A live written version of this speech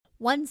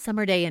One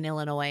summer day in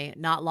Illinois,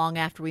 not long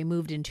after we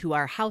moved into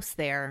our house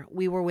there,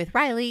 we were with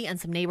Riley and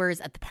some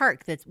neighbors at the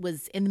park that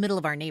was in the middle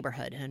of our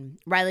neighborhood, and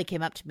Riley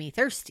came up to me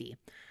thirsty,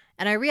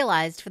 and I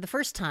realized for the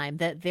first time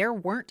that there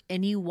weren't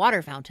any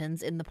water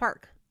fountains in the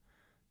park.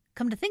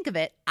 Come to think of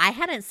it, I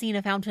hadn't seen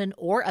a fountain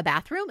or a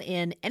bathroom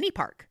in any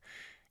park,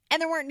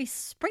 and there weren't any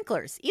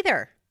sprinklers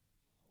either.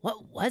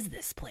 What was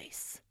this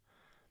place?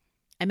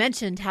 I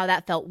mentioned how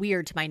that felt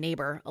weird to my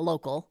neighbor, a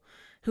local,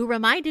 who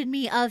reminded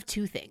me of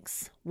two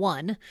things.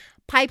 One,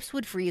 pipes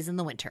would freeze in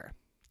the winter.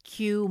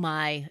 Cue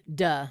my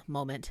duh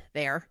moment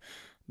there.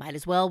 Might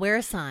as well wear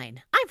a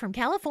sign. I'm from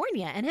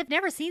California and have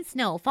never seen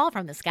snow fall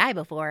from the sky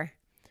before.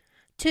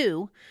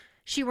 Two,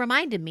 she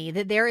reminded me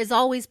that there is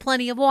always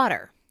plenty of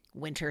water.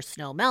 Winter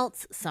snow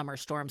melts, summer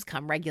storms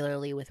come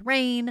regularly with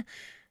rain.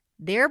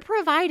 They're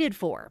provided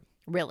for,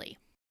 really.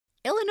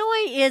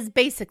 Illinois is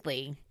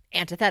basically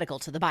antithetical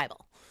to the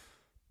Bible.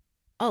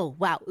 Oh,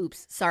 wow.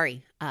 Oops.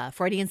 Sorry.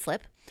 Freudian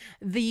slip.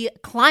 The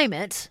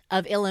climate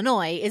of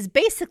Illinois is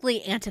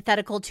basically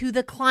antithetical to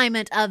the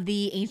climate of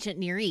the ancient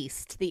Near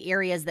East, the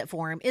areas that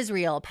form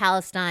Israel,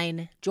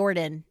 Palestine,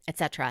 Jordan,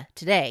 etc.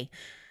 today.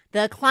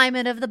 The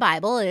climate of the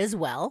Bible is,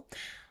 well,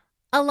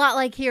 a lot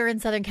like here in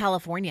Southern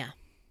California,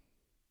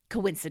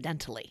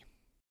 coincidentally.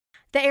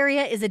 The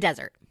area is a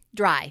desert,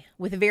 dry,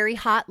 with very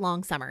hot,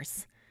 long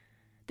summers.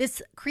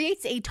 This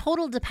creates a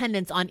total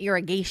dependence on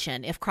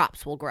irrigation if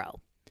crops will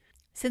grow.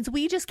 Since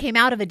we just came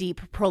out of a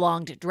deep,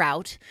 prolonged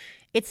drought,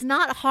 it's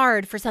not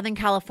hard for Southern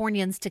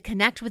Californians to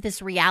connect with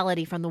this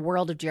reality from the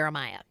world of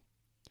Jeremiah.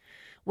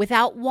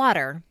 Without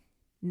water,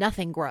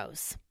 nothing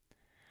grows.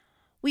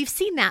 We've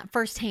seen that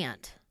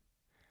firsthand.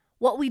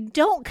 What we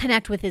don't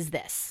connect with is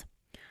this.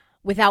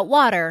 Without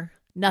water,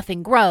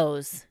 nothing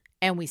grows,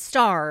 and we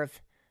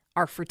starve,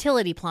 our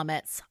fertility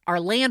plummets, our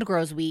land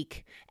grows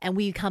weak, and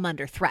we come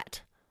under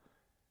threat.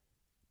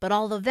 But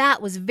all of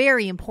that was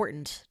very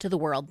important to the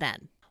world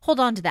then. Hold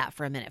on to that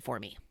for a minute for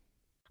me.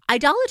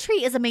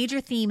 Idolatry is a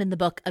major theme in the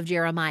book of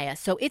Jeremiah,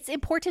 so it's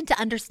important to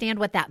understand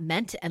what that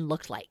meant and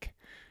looked like.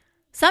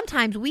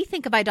 Sometimes we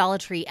think of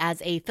idolatry as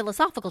a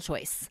philosophical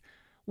choice.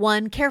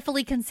 One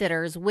carefully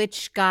considers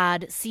which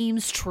God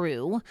seems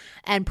true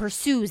and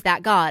pursues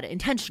that God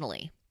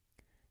intentionally.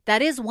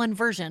 That is one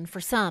version for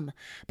some,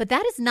 but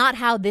that is not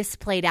how this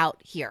played out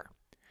here.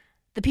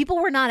 The people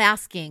were not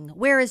asking,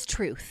 where is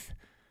truth?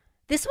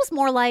 This was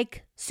more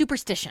like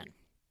superstition.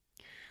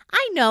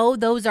 I know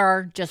those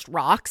are just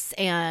rocks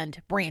and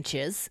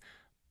branches,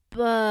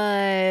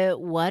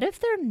 but what if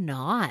they're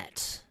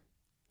not?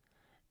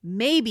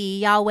 Maybe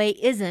Yahweh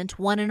isn't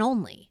one and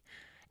only.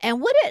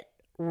 And would it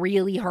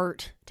really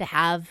hurt to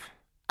have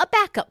a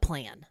backup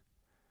plan?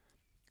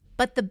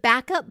 But the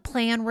backup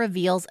plan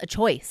reveals a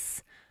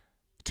choice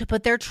to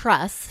put their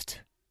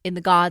trust in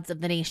the gods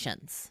of the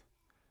nations.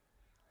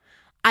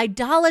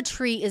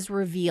 Idolatry is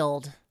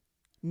revealed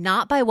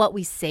not by what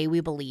we say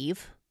we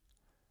believe,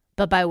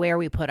 but by where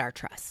we put our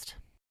trust.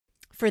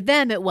 For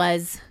them, it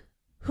was,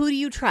 who do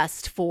you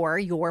trust for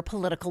your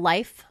political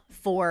life,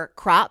 for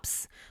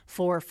crops,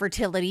 for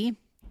fertility?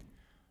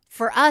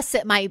 For us,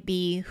 it might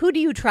be, who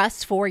do you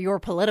trust for your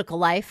political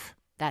life?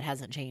 That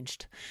hasn't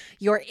changed.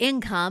 Your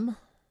income,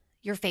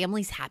 your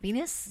family's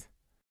happiness?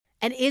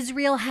 And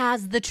Israel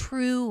has the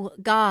true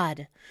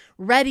God,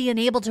 ready and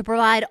able to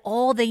provide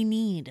all they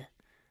need.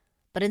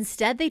 But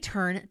instead, they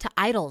turn to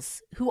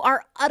idols who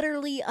are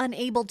utterly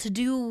unable to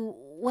do,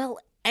 well,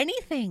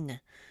 anything.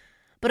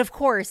 But of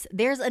course,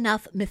 there's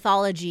enough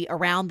mythology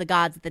around the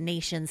gods of the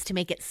nations to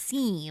make it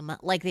seem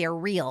like they are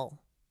real,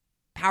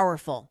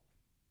 powerful,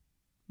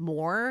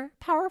 more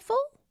powerful.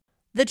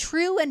 The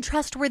true and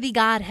trustworthy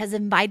God has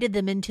invited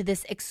them into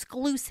this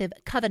exclusive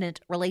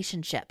covenant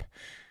relationship.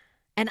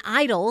 And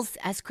idols,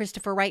 as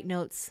Christopher Wright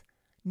notes,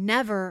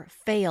 never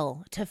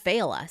fail to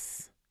fail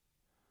us.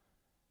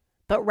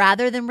 But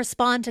rather than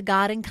respond to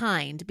God in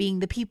kind, being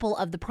the people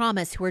of the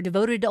promise who are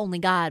devoted to only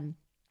God,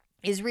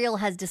 Israel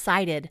has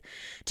decided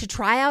to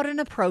try out an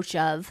approach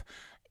of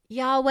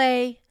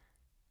Yahweh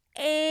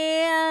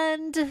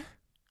and,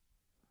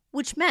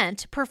 which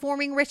meant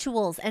performing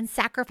rituals and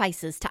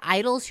sacrifices to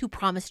idols who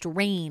promised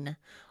rain,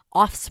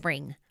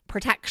 offspring,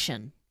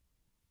 protection.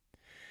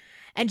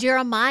 And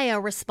Jeremiah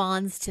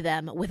responds to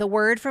them with a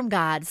word from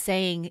God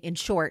saying, in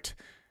short,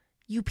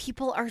 you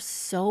people are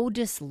so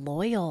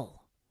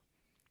disloyal.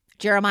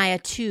 Jeremiah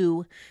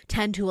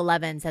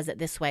 2:10-11 says it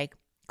this way,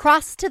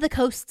 cross to the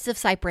coasts of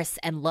Cyprus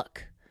and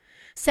look.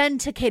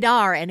 Send to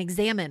Kedar and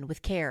examine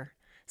with care.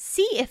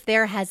 See if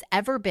there has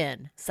ever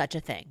been such a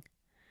thing.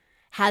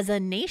 Has a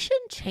nation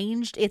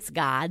changed its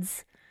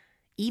gods,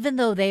 even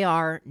though they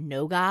are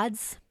no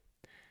gods?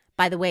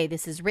 By the way,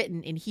 this is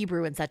written in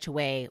Hebrew in such a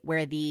way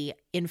where the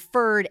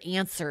inferred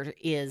answer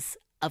is,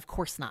 of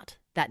course not.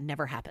 That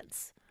never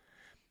happens.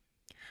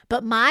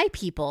 But my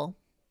people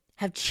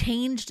have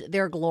changed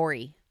their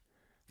glory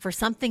for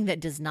something that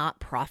does not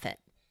profit.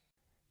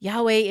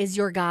 Yahweh is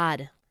your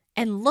God.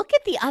 And look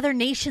at the other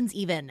nations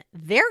even.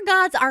 Their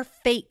gods are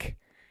fake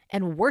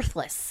and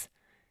worthless,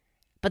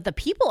 but the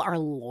people are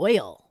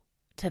loyal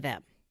to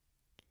them.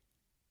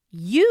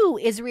 You,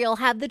 Israel,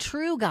 have the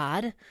true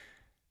God,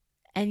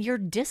 and you're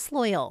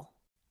disloyal.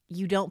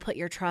 You don't put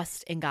your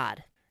trust in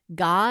God.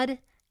 God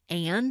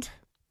and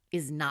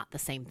is not the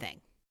same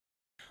thing.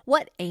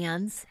 What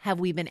ands have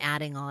we been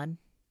adding on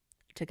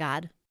to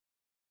God?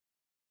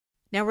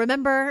 Now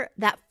remember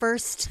that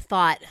first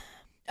thought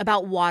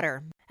about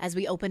water as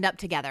we opened up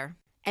together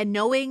and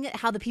knowing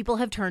how the people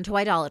have turned to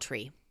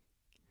idolatry.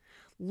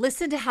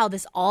 Listen to how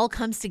this all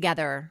comes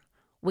together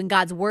when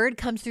God's word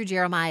comes through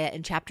Jeremiah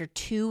in chapter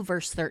 2,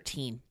 verse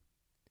 13.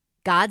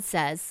 God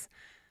says,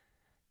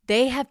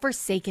 "They have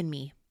forsaken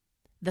me,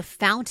 the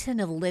fountain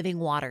of living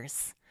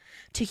waters,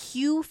 to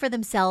hew for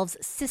themselves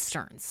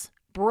cisterns,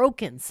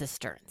 broken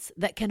cisterns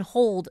that can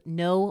hold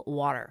no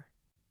water.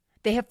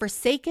 They have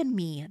forsaken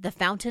me, the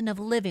fountain of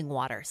living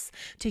waters,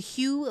 to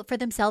hew for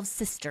themselves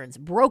cisterns,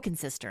 broken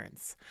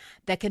cisterns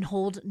that can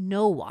hold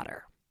no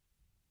water."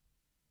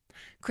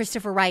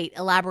 Christopher Wright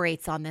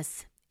elaborates on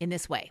this in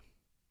this way.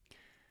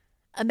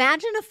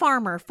 Imagine a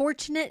farmer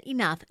fortunate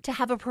enough to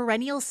have a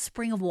perennial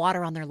spring of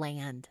water on their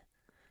land.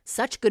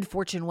 Such good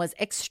fortune was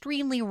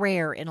extremely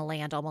rare in a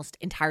land almost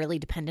entirely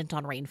dependent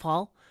on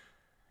rainfall.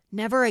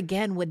 Never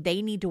again would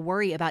they need to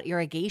worry about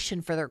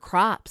irrigation for their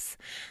crops.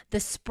 The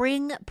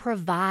spring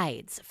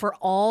provides for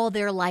all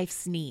their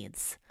life's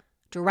needs,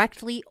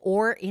 directly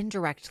or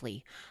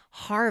indirectly,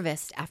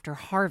 harvest after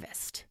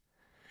harvest.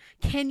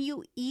 Can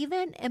you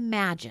even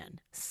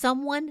imagine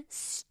someone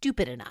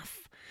stupid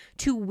enough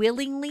to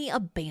willingly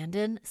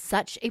abandon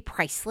such a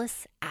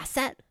priceless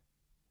asset?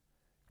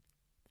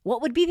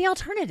 What would be the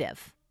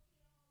alternative?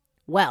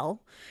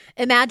 Well,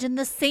 imagine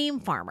the same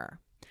farmer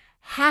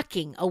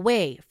hacking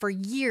away for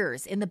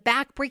years in the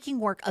backbreaking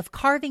work of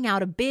carving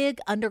out a big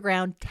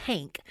underground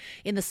tank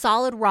in the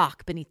solid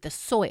rock beneath the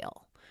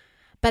soil.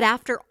 But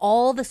after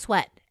all the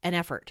sweat and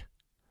effort,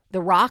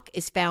 the rock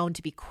is found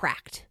to be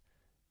cracked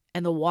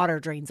and the water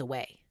drains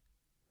away.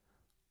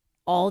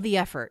 All the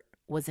effort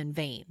was in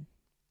vain.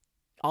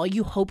 All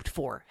you hoped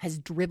for has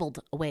dribbled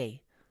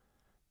away.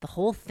 The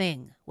whole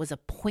thing was a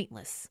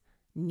pointless,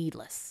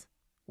 needless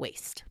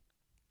waste.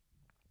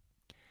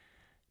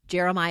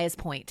 Jeremiah's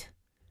point.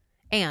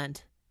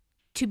 And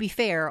to be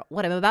fair,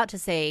 what I'm about to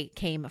say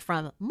came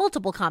from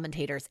multiple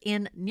commentators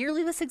in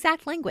nearly this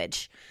exact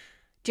language.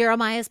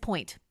 Jeremiah's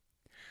point.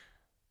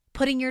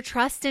 Putting your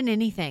trust in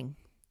anything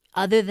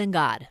other than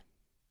God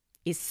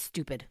is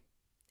stupid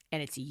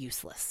and it's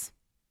useless.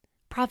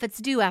 Prophets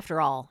do, after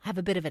all, have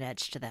a bit of an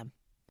edge to them.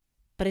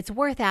 But it's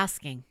worth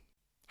asking,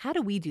 how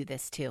do we do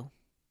this too?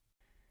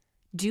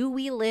 Do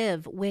we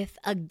live with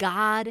a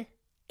God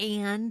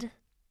and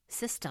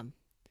system?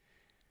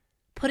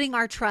 Putting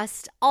our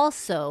trust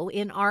also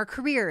in our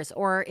careers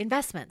or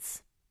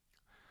investments,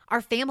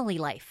 our family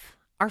life,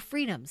 our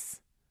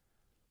freedoms.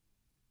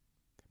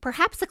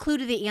 Perhaps the clue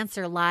to the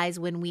answer lies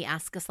when we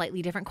ask a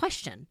slightly different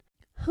question.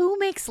 Who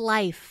makes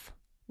life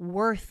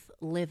worth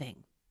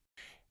living?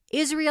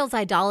 Israel's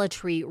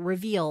idolatry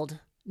revealed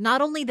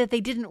not only that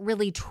they didn't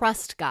really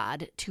trust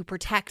God to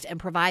protect and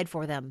provide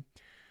for them,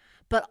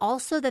 but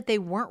also that they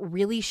weren't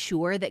really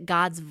sure that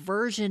God's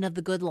version of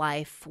the good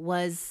life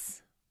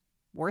was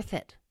worth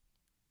it,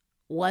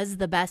 was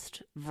the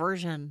best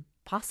version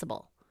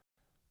possible.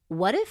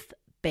 What if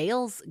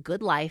Baal's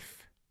good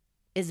life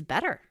is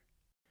better?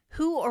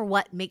 Who or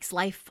what makes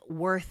life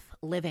worth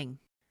living?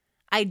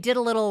 I did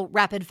a little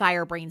rapid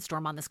fire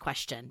brainstorm on this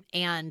question,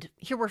 and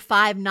here were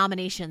 5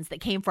 nominations that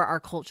came for our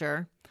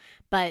culture,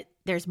 but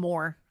there's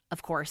more,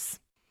 of course.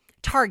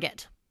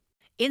 Target.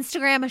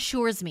 Instagram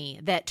assures me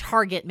that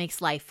Target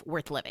makes life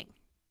worth living.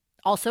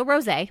 Also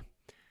Rosé.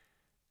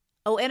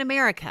 Oh, in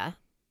America,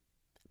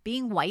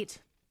 being white,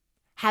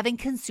 having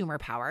consumer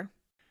power.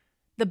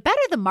 The better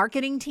the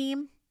marketing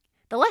team,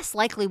 the less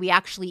likely we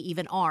actually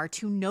even are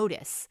to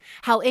notice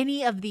how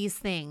any of these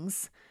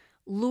things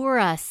lure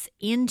us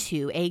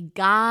into a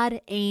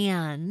God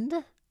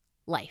and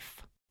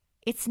life.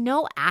 It's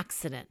no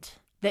accident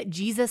that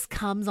Jesus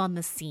comes on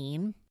the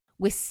scene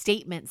with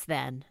statements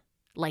then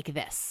like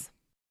this.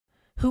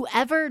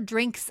 Whoever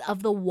drinks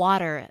of the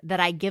water that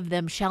I give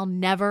them shall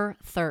never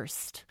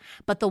thirst,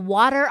 but the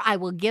water I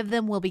will give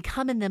them will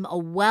become in them a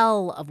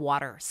well of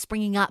water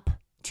springing up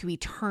to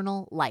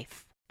eternal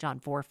life. John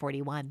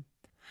 4:41.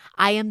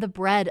 I am the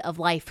bread of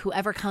life.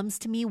 Whoever comes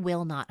to me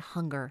will not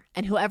hunger,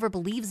 and whoever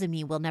believes in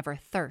me will never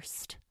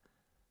thirst.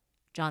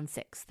 John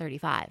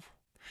 6:35.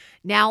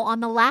 Now on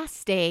the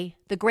last day,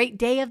 the great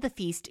day of the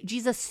feast,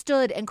 Jesus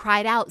stood and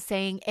cried out,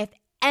 saying, if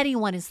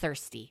anyone is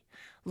thirsty,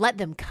 let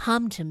them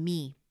come to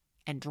me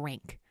and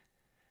drink.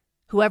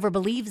 Whoever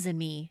believes in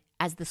me,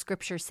 as the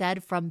scripture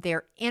said, from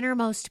their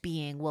innermost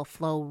being will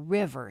flow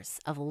rivers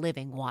of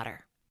living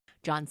water.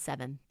 John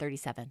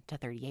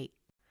 7:37-38.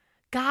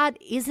 God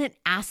isn't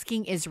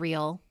asking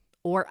Israel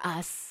or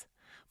us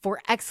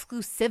for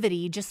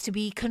exclusivity just to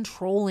be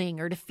controlling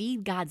or to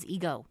feed God's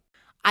ego.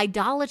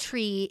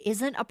 Idolatry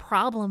isn't a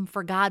problem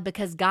for God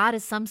because God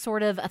is some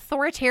sort of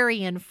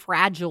authoritarian,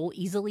 fragile,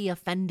 easily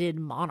offended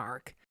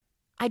monarch.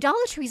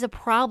 Idolatry is a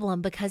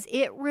problem because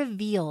it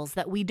reveals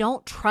that we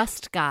don't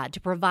trust God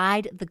to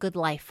provide the good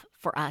life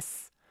for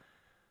us.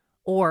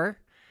 or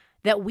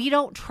that we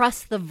don't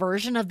trust the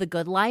version of the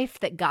good life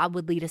that God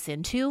would lead us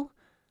into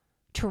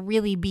to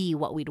really be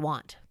what we'd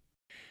want.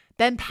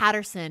 Ben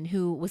Patterson,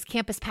 who was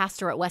campus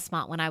pastor at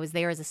Westmont when I was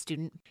there as a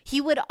student,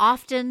 he would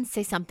often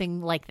say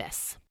something like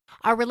this: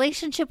 our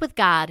relationship with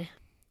God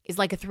is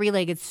like a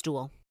three-legged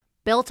stool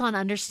built on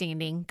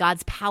understanding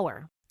God's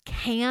power.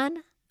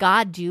 Can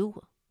God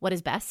do what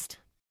is best?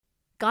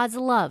 God's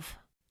love.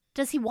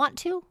 Does he want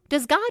to?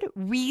 Does God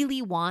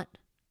really want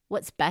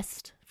what's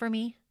best for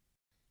me?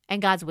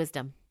 And God's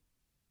wisdom.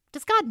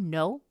 Does God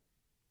know?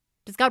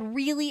 Does God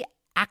really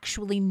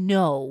actually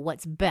know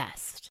what's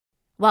best?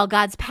 While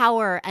God's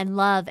power and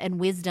love and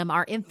wisdom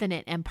are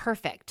infinite and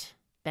perfect,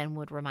 Ben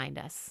would remind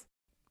us,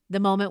 the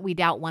moment we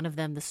doubt one of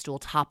them, the stool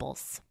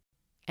topples.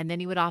 And then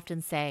he would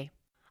often say,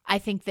 I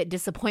think that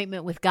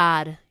disappointment with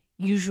God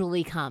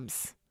usually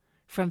comes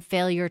from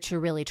failure to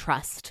really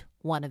trust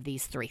one of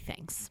these three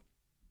things.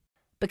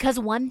 Because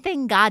one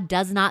thing God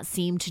does not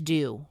seem to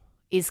do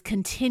is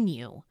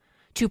continue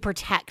to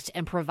protect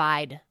and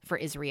provide for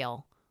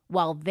Israel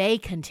while they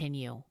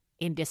continue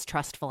in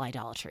distrustful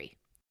idolatry.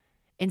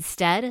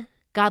 Instead,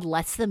 God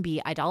lets them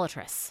be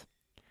idolatrous.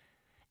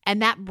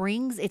 And that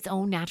brings its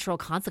own natural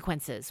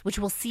consequences, which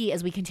we'll see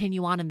as we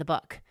continue on in the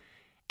book.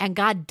 And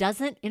God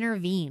doesn't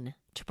intervene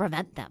to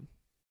prevent them.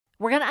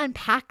 We're going to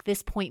unpack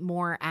this point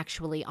more,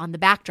 actually, on the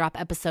Backdrop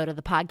episode of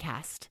the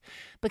podcast,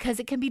 because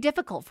it can be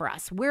difficult for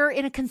us. We're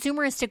in a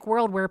consumeristic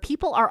world where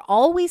people are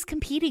always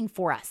competing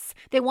for us.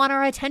 They want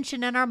our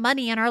attention and our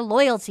money and our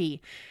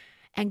loyalty.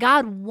 And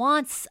God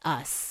wants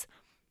us,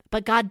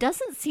 but God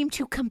doesn't seem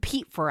to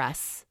compete for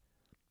us,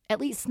 at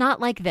least not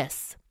like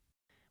this,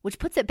 which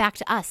puts it back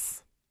to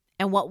us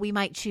and what we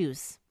might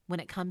choose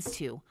when it comes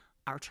to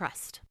our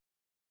trust.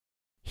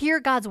 Hear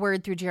God's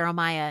word through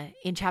Jeremiah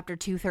in chapter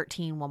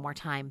 2:13 one more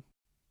time.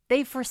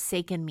 They've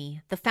forsaken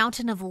me, the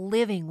fountain of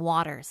living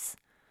waters,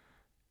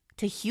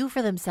 to hew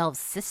for themselves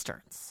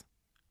cisterns,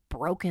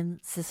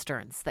 broken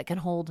cisterns that can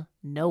hold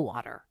no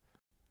water.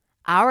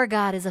 Our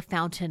God is a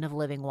fountain of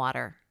living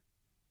water,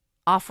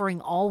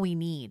 offering all we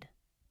need,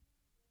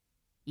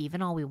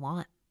 even all we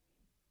want.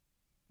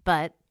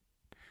 But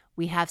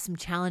we have some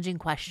challenging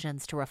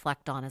questions to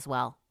reflect on as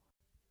well.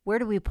 Where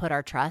do we put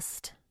our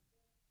trust?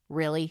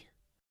 Really?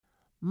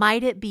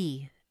 Might it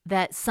be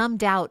that some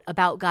doubt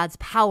about God's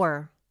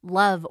power,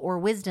 love, or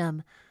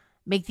wisdom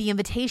make the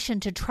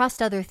invitation to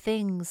trust other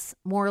things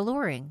more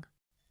alluring?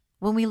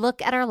 When we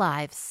look at our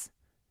lives,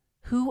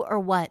 who or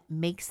what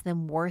makes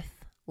them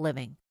worth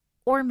living?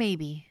 Or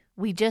maybe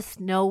we just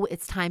know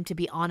it's time to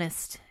be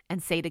honest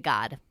and say to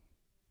God,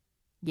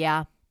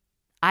 yeah,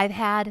 I've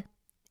had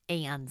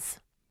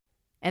ands,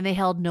 and they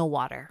held no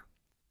water,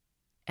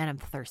 and I'm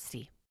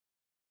thirsty.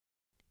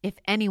 If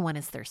anyone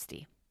is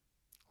thirsty,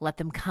 let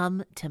them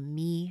come to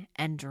me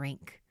and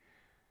drink.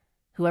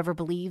 Whoever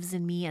believes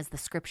in me, as the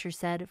scripture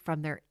said,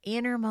 from their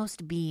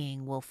innermost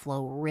being will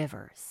flow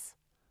rivers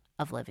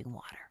of living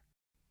water.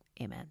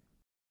 Amen.